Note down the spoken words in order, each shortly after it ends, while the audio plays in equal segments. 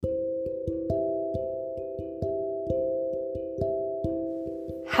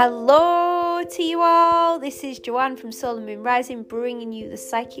Hello to you all, this is Joanne from Solar Moon Rising, bringing you the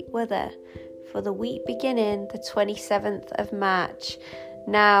psychic weather for the week beginning the 27th of March.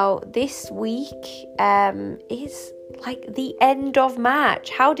 Now, this week is like the end of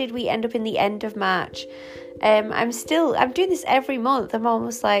March. How did we end up in the end of March? I'm doing this every month. I'm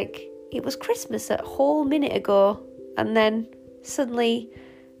almost like, it was Christmas a whole minute ago, and then suddenly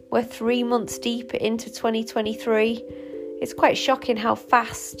we're 3 months deep into 2023. It's quite shocking how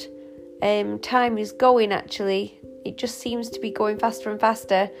fast time is going, actually. It just seems to be going faster and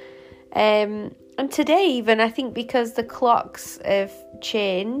faster. And today even, I think because the clocks have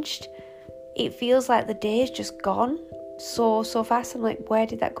changed, it feels like the day is just gone so fast. I'm like, where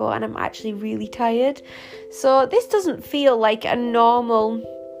did that go? And I'm actually really tired. So this doesn't feel like a normal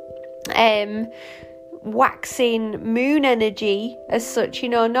waxing moon energy as such.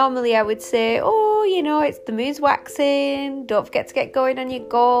 Normally I would say, it's the moon's waxing, don't forget to get going on your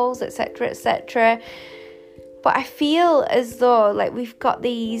goals, etc, etc. But I feel as though like we've got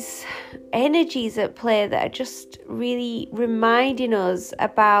these energies at play that are just really reminding us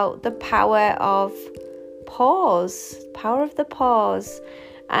about the power of the pause,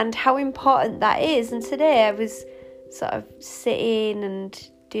 and how important that is. And today I was sort of sitting and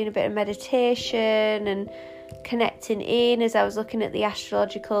doing a bit of meditation and connecting in as I was looking at the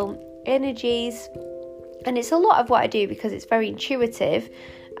astrological energies. And it's a lot of what I do because it's very intuitive,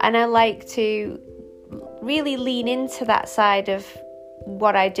 and I like to really lean into that side of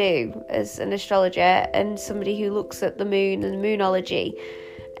what I do as an astrologer and somebody who looks at the moon and moonology,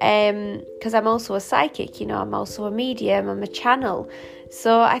 because I'm also a psychic, I'm also a medium, I'm a channel.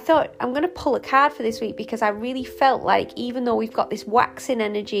 So I thought I'm going to pull a card for this week because I really felt like even though we've got this waxing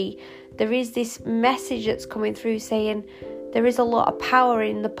energy, there is this message that's coming through saying there is a lot of power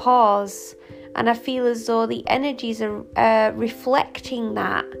in the pause. And I feel as though the energies are reflecting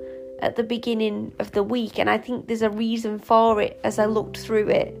that at the beginning of the week. And I think there's a reason for it as I looked through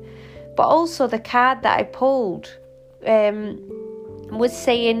it. But also the card that I pulled was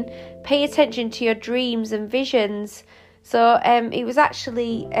saying, pay attention to your dreams and visions. So it was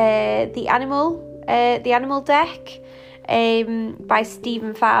actually the animal deck by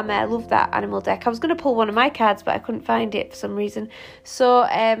Stephen Farmer. I love that animal deck. I was going to pull one of my cards, but I couldn't find it for some reason. So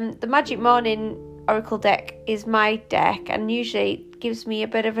the Magic Morning Oracle deck is my deck, and usually it gives me a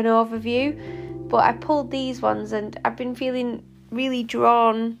bit of an overview. But I pulled these ones, and I've been feeling really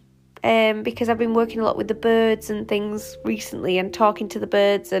drawn because I've been working a lot with the birds and things recently, and talking to the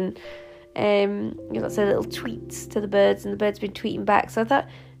birds, and lots of little tweets to the birds, and the birds been tweeting back. So I thought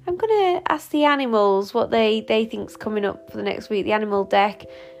I'm going to ask the animals what they think's coming up for the next week, the animal deck.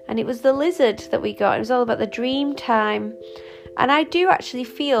 And it was the lizard that we got. It was all about the dream time. And I do actually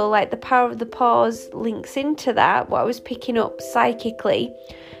feel like the power of the pause links into that, what I was picking up psychically.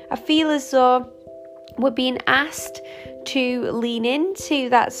 I feel as though we're being asked to lean into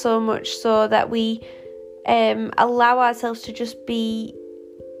that so much so that we allow ourselves to just be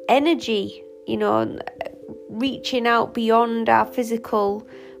energy, reaching out beyond our physical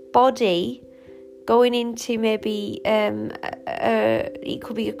body, going into maybe it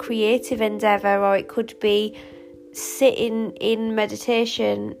could be a creative endeavour, or it could be sitting in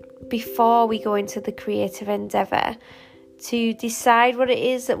meditation before we go into the creative endeavour, to decide what it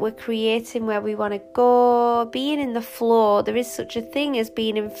is that we're creating, where we want to go, being in the flow. There is such a thing as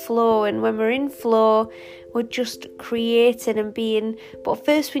being in flow, and when we're in flow, we're just creating and being. But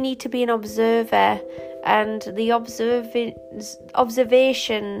first we need to be an observer, and the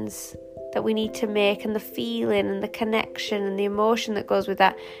observations that we need to make, and the feeling and the connection and the emotion that goes with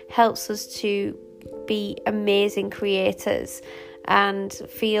that, helps us to be amazing creators and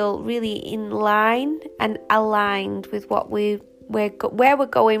feel really in line and aligned with where we're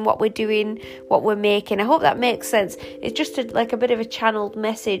going, what we're doing, what we're making. I hope that makes sense. It's just like a bit of a channeled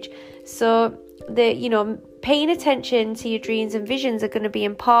message. So paying attention to your dreams and visions are going to be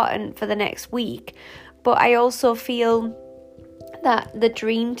important for the next week. But I also feel that the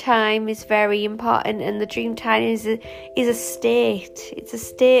dream time is very important, and the dream time is a state. It's a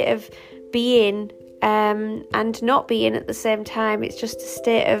state of being and not being at the same time. It's just a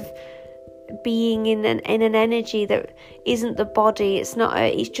state of being in an energy that isn't the body.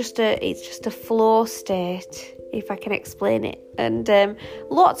 It's just a flow state, if I can explain it. And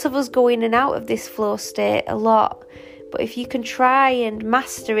lots of us go in and out of this flow state a lot. But if you can try and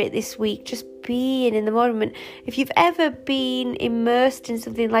master it this week, just being in the moment. If you've ever been immersed in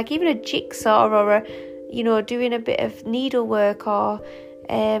something like even a jigsaw, or doing a bit of needlework, or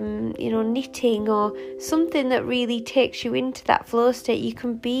knitting or something that really takes you into that flow state. You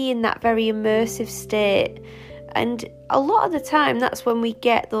can be in that very immersive state. And a lot of the time, that's when we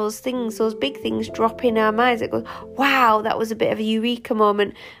get those things, those big things drop in our minds. It goes, wow, that was a bit of a eureka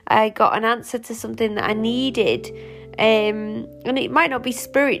moment. I got an answer to something that I needed. And it might not be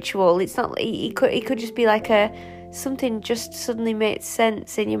spiritual. It's not. It could just be like something just suddenly made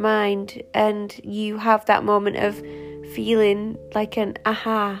sense in your mind, and you have that moment of feeling like an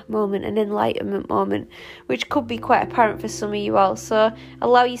aha moment, an enlightenment moment, which could be quite apparent for some of you all. So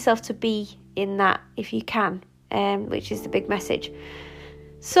allow yourself to be in that if you can. Which is the big message.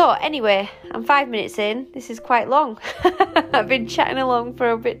 So anyway, I'm 5 minutes in. This is quite long. I've been chatting along for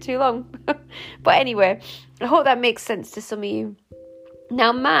a bit too long. But anyway, I hope that makes sense to some of you.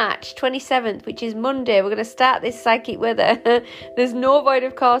 Now, March 27th, which is Monday, we're going to start this psychic weather. There's no void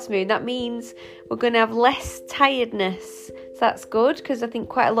of course moon. That means we're going to have less tiredness. So that's good, because I think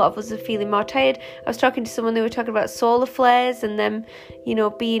quite a lot of us are feeling more tired. I was talking to someone, they were talking about solar flares and them,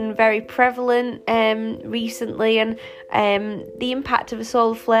 being very prevalent recently. And the impact of a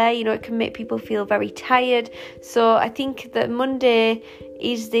solar flare, it can make people feel very tired. So I think that Monday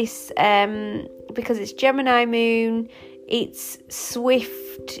is this, because it's Gemini moon, it's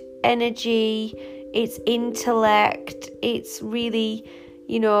swift energy, it's intellect, it's really,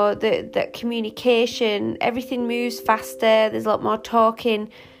 that communication, everything moves faster, there's a lot more talking,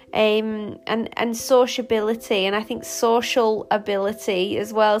 and sociability, and I think social ability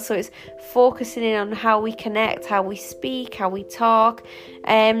as well. So it's focusing in on how we connect, how we speak, how we talk.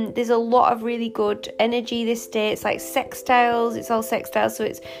 There's a lot of really good energy this day. It's like sextiles, it's all sextiles, so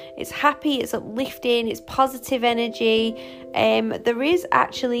it's happy, it's uplifting, it's positive energy. There is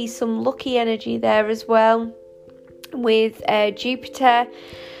actually some lucky energy there as well with Jupiter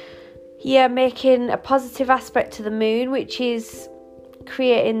making a positive aspect to the moon, which is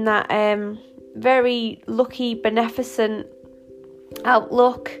creating that very lucky, beneficent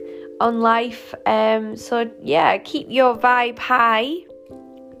outlook on life. So keep your vibe high,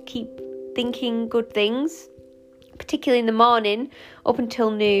 keep thinking good things, particularly in the morning up until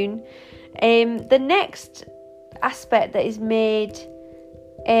noon. The next aspect that is made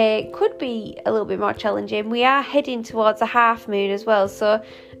could be a little bit more challenging. We are heading towards a half moon as well, so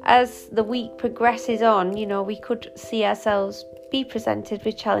as the week progresses on, we could see ourselves be presented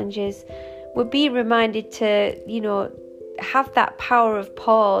with challenges. We're being reminded to, have that power of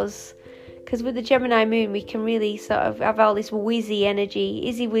pause, because with the Gemini moon, we can really sort of have all this whizzy energy,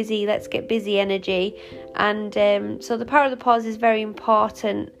 izzy wizzy, let's get busy energy. And so the power of the pause is very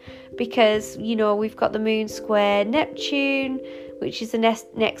important, because, we've got the moon square Neptune, which is the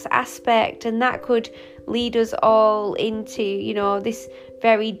next aspect, and that could lead us all into, this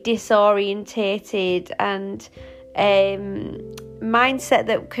very disorientated and mindset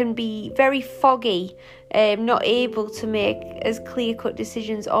that can be very foggy, not able to make as clear-cut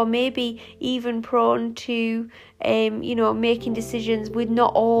decisions, or maybe even prone to making decisions with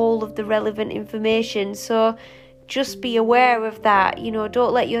not all of the relevant information. So just be aware of that.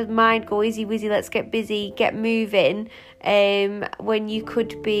 Don't let your mind go easy wizzy, let's get busy, get moving, when you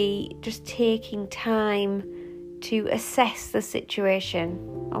could be just taking time to assess the situation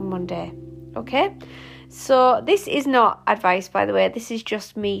on Monday. Okay? So this is not advice, by the way. This is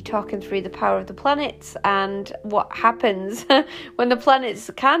just me talking through the power of the planets and what happens when the planets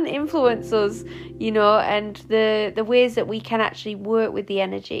can influence us, and the ways that we can actually work with the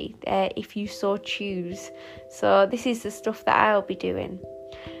energy, if you so choose. So this is the stuff that I'll be doing.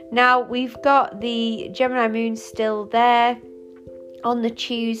 Now, we've got the Gemini moon still there on the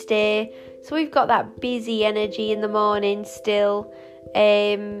Tuesday. So we've got that busy energy in the morning still.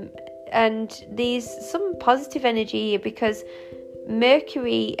 And there's some positive energy here, because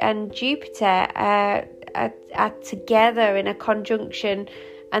Mercury and Jupiter are together in a conjunction,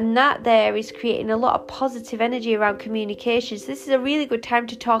 and that there is creating a lot of positive energy around communications. This is a really good time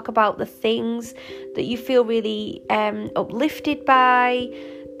to talk about the things that you feel really uplifted by.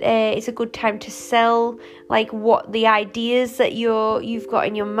 It's a good time to sell, like, what the ideas that you've got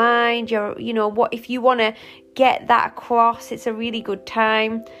in your mind. What if you want to get that across, it's a really good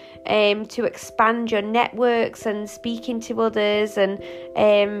time to expand your networks and speaking to others, and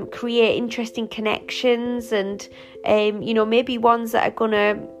create interesting connections, and maybe ones that are going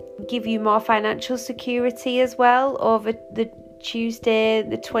to give you more financial security as well over the Tuesday,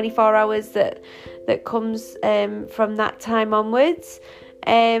 the 24 hours that comes from that time onwards.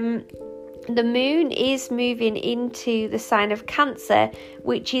 The moon is moving into the sign of Cancer,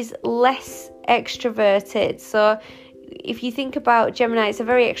 which is less extroverted. So if you think about Gemini, it's a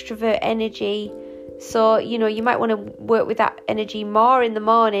very extrovert energy So, you might want to work with that energy more in the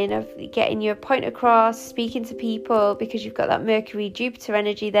morning of getting your point across, speaking to people, because you've got that Mercury-Jupiter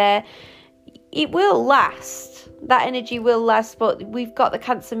energy there. It will last. That energy will last, but we've got the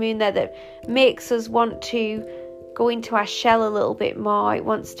Cancer moon there that makes us want to go into our shell a little bit more. It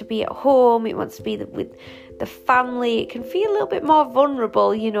wants to be at home. It wants to be with the family. It can feel a little bit more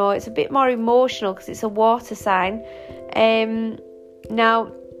vulnerable, It's a bit more emotional because it's a water sign.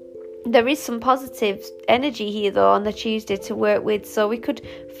 Now, there is some positive energy here, though, on the Tuesday to work with. So we could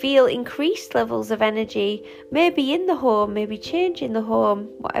feel increased levels of energy, maybe in the home, maybe changing the home,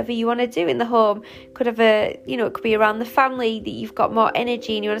 whatever you want to do in the home. Could have it could be around the family that you've got more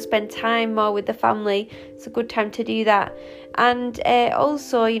energy and you want to spend time more with the family. It's a good time to do that. And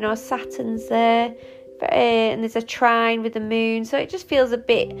also, Saturn's there. And there's a trine with the moon. So it just feels a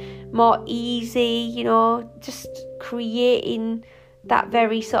bit more easy, just creating that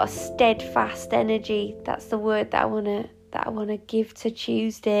very sort of steadfast energy. That's the word that I want to give to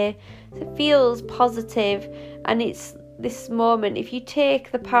Tuesday. So it feels positive, and it's this moment. If you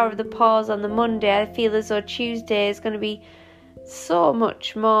take the power of the pause on the Monday, I feel as though Tuesday is going to be so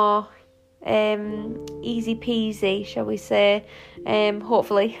much more easy peasy, shall we say,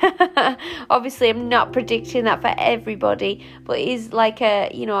 hopefully. Obviously I'm not predicting that for everybody, but it is like a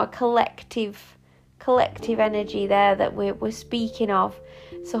collective energy there that we're speaking of.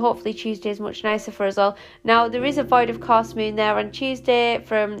 So hopefully Tuesday is much nicer for us all. Now, there is a void of course moon there on Tuesday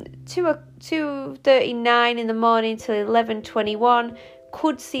from 2:39 in the morning till 11:21.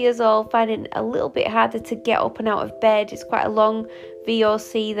 Could see us all finding a little bit harder to get up and out of bed. It's quite a long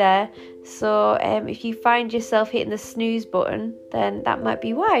VOC there. So if you find yourself hitting the snooze button, then that might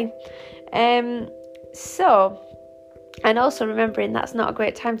be why. And also remembering that's not a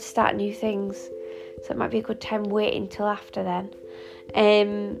great time to start new things. So it might be a good time waiting till after then,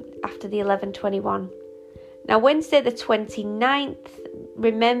 after the 11:21. Now, Wednesday the 29th,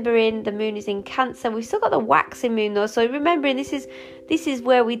 remembering the moon is in Cancer. We've still got the waxing moon though, so remembering this is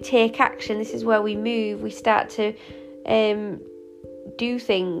where we take action. This is where we move. We start to do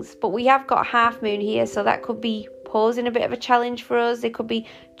things. But we have got half moon here, so that could be posing a bit of a challenge for us. There could be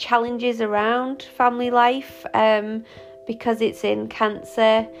challenges around family life because it's in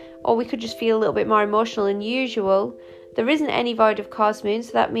Cancer, or we could just feel a little bit more emotional than usual. There isn't any void of course moon,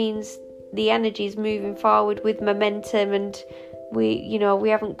 so that means the energy is moving forward with momentum, and we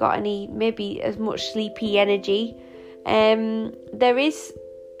haven't got any maybe as much sleepy energy. There is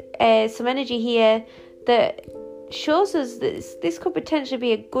some energy here that shows us that this could potentially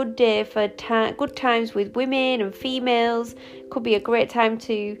be a good day for good times with women and females. Could be a great time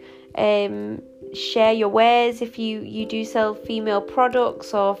to share your wares if you do sell female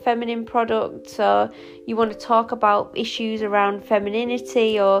products or feminine products, or you want to talk about issues around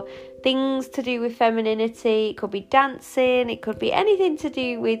femininity or things to do with femininity. It could be dancing, it could be anything to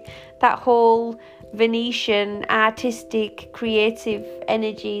do with that whole Venetian artistic creative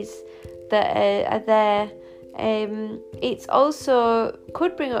energies that are there. It's also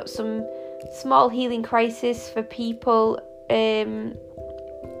could bring up some small healing crisis for people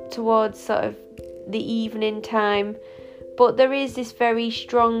towards sort of the evening time, but there is this very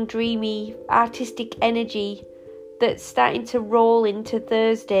strong dreamy artistic energy that's starting to roll into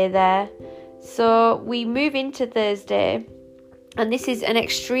Thursday there. So we move into Thursday, and this is an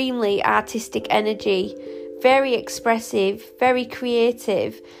extremely artistic energy, very expressive, very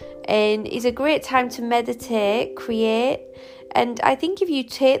creative, and is a great time to meditate, create. And I think if you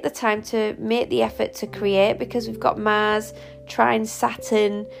take the time to make the effort to create, because we've got Mars trine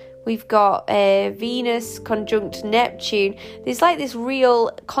Saturn, we've got Venus conjunct Neptune, there's like this real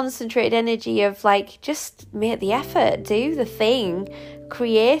concentrated energy of like, just make the effort, do the thing,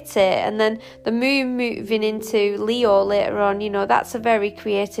 create it. And then the moon moving into Leo later on, that's a very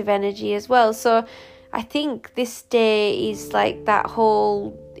creative energy as well. So I think this day is like that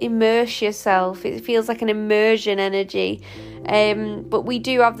whole immerse yourself. It feels like an immersion energy. But we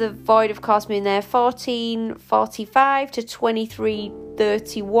do have the void of course moon there, 14:45 to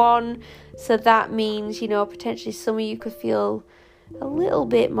 23:31. So that means, potentially some of you could feel a little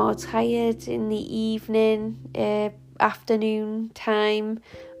bit more tired in the evening, afternoon time,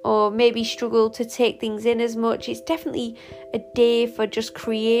 or maybe struggle to take things in as much. It's definitely a day for just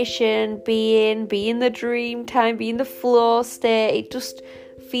creation, being the dream time, being the flow state. It just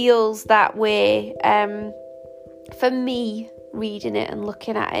feels that way for me, reading it and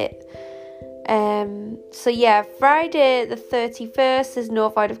looking at it. So yeah, Friday the 31st, there's no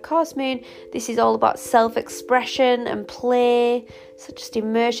void of course moon. This is all about self-expression and play. So just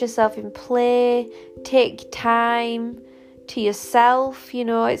immerse yourself in play. Take time to yourself.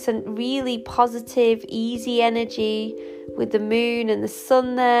 It's a really positive, easy energy with the moon and the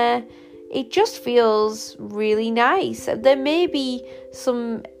sun there. It just feels really nice. There may be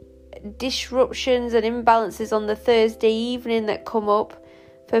some disruptions and imbalances on the Thursday evening that come up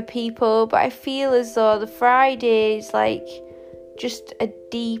for people, but I feel as though the Friday is like just a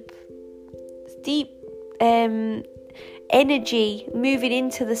deep energy moving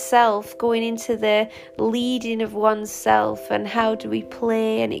into the self, going into the leading of oneself, and how do we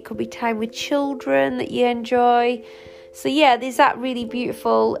play, and it could be time with children that you enjoy. So yeah, there's that really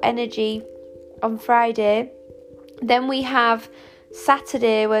beautiful energy on Friday. Then we have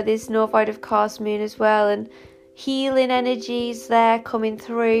Saturday, where there's no void of course moon as well, and healing energies there coming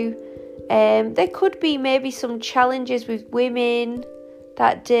through. There could be maybe some challenges with women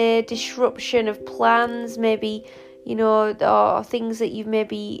that day, disruption of plans, maybe, or things that you've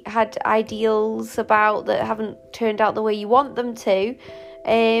maybe had ideals about that haven't turned out the way you want them to.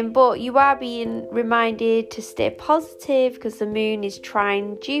 But you are being reminded to stay positive, because the moon is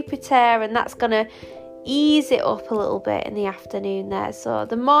trine Jupiter, and that's going to ease it up a little bit in the afternoon there. So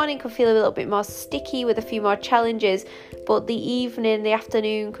the morning could feel a little bit more sticky with a few more challenges, but the evening, the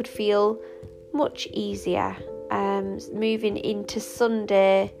afternoon could feel much easier. Moving into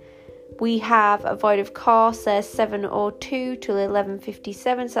Sunday, we have a void of course there, 7:02 till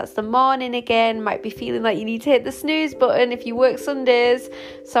 11:57. So that's the morning again. Might be feeling like you need to hit the snooze button if you work Sundays.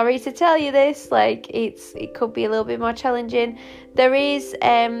 Sorry to tell you this. It could be a little bit more challenging. There is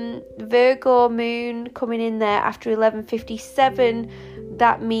Virgo moon coming in there after 11:57.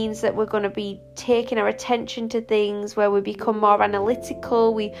 That means that we're going to be taking our attention to things where we become more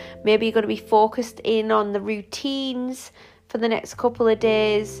analytical. We maybe are going to be focused in on the routines for the next couple of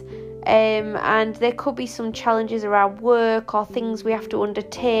days. And there could be some challenges around work or things we have to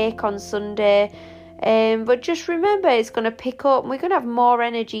undertake on Sunday. But just remember, it's going to pick up, and we're going to have more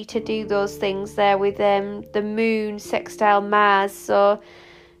energy to do those things there with the moon sextile Mars. So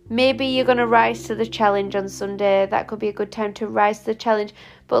maybe you're going to rise to the challenge on Sunday. That could be a good time to rise to the challenge.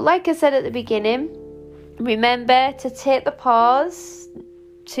 But like I said at the beginning, remember to take the pause,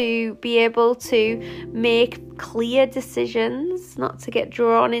 to be able to make clear decisions, not to get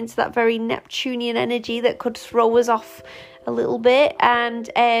drawn into that very Neptunian energy that could throw us off a little bit, and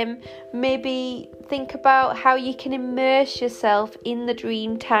maybe think about how you can immerse yourself in the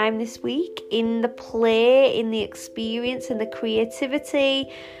dream time this week, in the play, in the experience, in the creativity,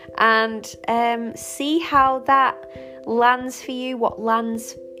 and see how that lands for you, what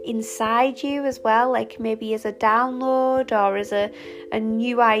lands inside you as well, like maybe as a download or as a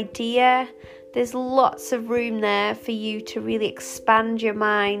new idea. There's lots of room there for you to really expand your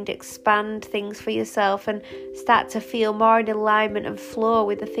mind, expand things for yourself, and start to feel more in alignment and flow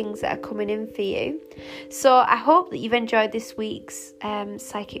with the things that are coming in for you. So I hope that you've enjoyed this week's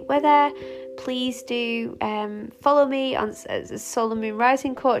psychic weather. Please do follow me as a Solar Moon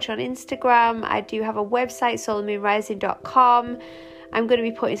Rising Coach on Instagram. I do have a website, solarmoonrising.com. I'm going to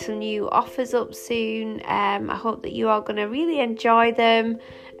be putting some new offers up soon. I hope that you are going to really enjoy them.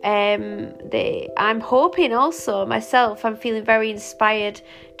 I'm hoping also myself, I'm feeling very inspired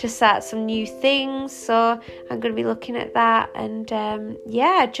to start some new things. So I'm going to be looking at that. And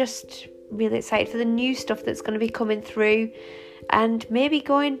just really excited for the new stuff that's going to be coming through. And maybe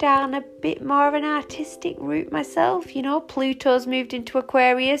going down a bit more of an artistic route myself. Pluto's moved into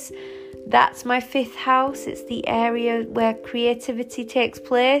Aquarius. That's my 5th house. It's the area where creativity takes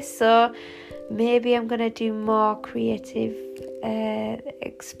place. So maybe I'm going to do more creative,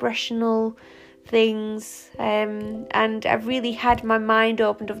 expressional things. And I've really had my mind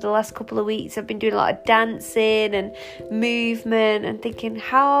opened over the last couple of weeks. I've been doing a lot of dancing and movement and thinking,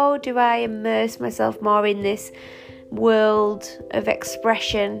 how do I immerse myself more in this world of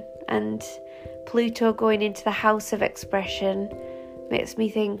expression? And Pluto going into the house of expression makes me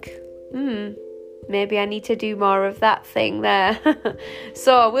think, maybe I need to do more of that thing there.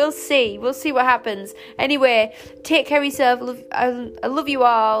 So we'll see what happens. Anyway, take care of yourself. I love you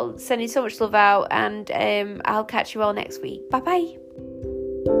all, sending so much love out, and I'll catch you all next week. Bye bye.